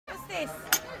this.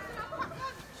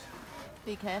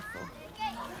 Be careful.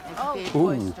 It Oh. could be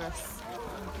boisterous.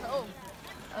 Oh.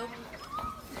 Oh.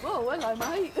 Whoa, hello,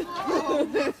 mate.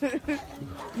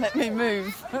 Let me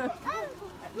move. Go.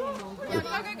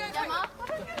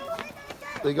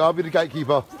 There you go, I'll be the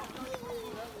gatekeeper.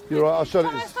 You're right, I'll shut it.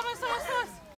 Thomas.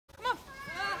 Come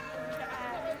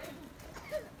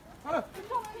on.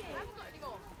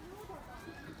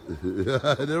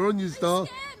 They're on you, Star.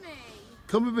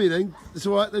 Come with me then. It's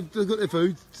all right, they've got their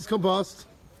food. Just come past.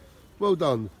 Well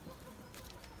done.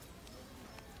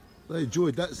 They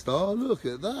enjoyed that, Star. Look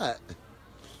at that.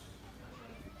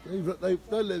 They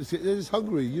don't let us get, they're just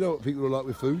hungry. You know what people are like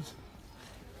with food.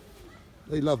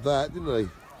 They love that, didn't they?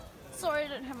 Sorry, I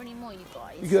don't have any more, you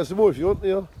guys. You can have some more if you want,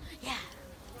 yeah. Yeah.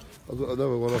 I've got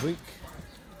another one, I think.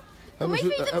 How Can we much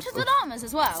feed is- them to the llamas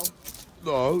as well?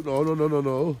 No.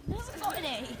 He hasn't got any.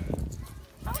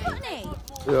 I haven't got any.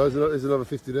 Yeah, there's another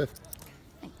 50 there.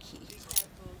 Thank you.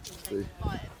 See.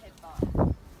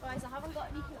 Guys, I haven't got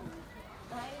any.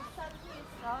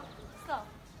 Stop.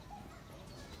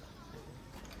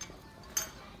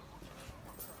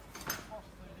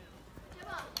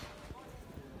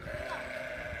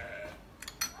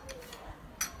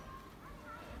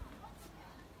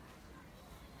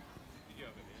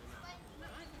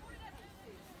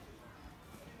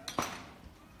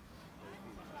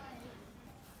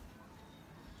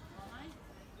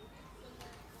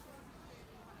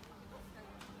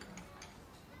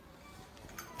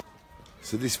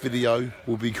 So this video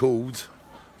will be called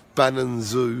Bannon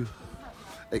Zoo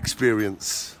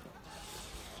Experience.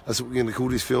 That's what we're going to call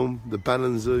this film, the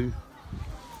Bannon Zoo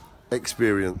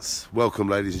Experience. Welcome,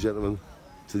 ladies and gentlemen,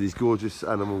 to these gorgeous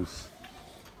animals.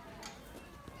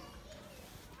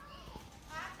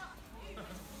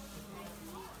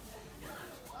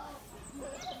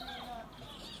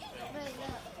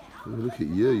 Oh, look at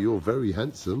you, you're very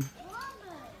handsome.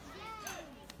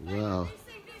 Wow.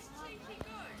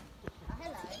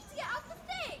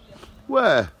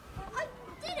 Where? I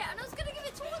did it and I was going to give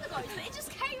it to one of the guys, but it just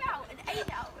came out and ate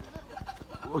out.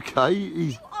 Okay,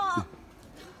 he's. Oh,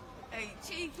 Hey,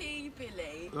 cheeky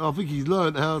Billy. I think he's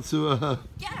learned how to.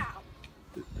 get out.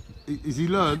 Is he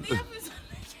learned? The others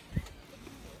are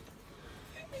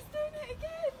He's doing it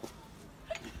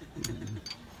again.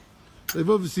 They've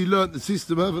obviously learnt the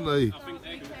system, haven't they? Be careful.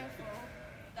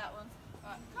 That one.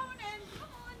 Right. Come on in. Come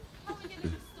on. Come and get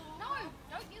in the store. No,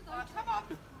 don't you go. Right, come on.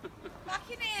 Back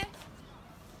in here.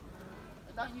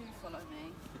 Don't you follow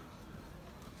me.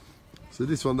 So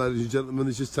this one, ladies and gentlemen,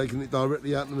 is just taking it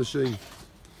directly out of the machine.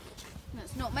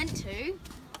 That's not meant to.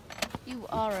 You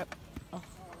are a...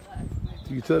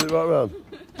 You can turn it right around.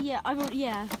 Yeah,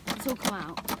 yeah, it's all come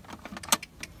out. Come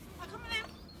on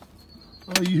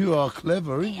in. Oh, you are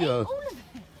clever, aren't you? All of it.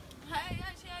 Hey,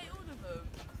 actually ate all of them.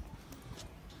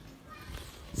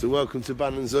 So welcome to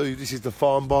Bannon Zoo. This is the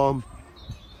farm barn,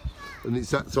 and it's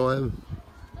that time.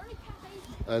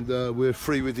 And we're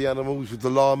free with the animals, with the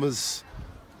llamas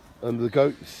and the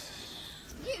goats.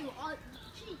 You are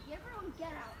cheeky. Everyone get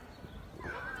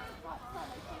out.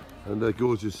 And they're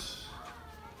gorgeous.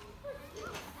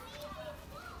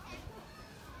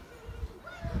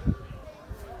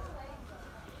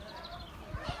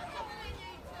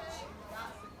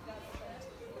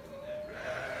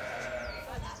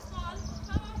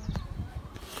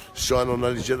 Shine on,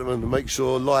 ladies and gentlemen, and make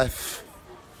sure life,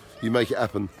 you make it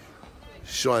happen.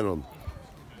 Shine on.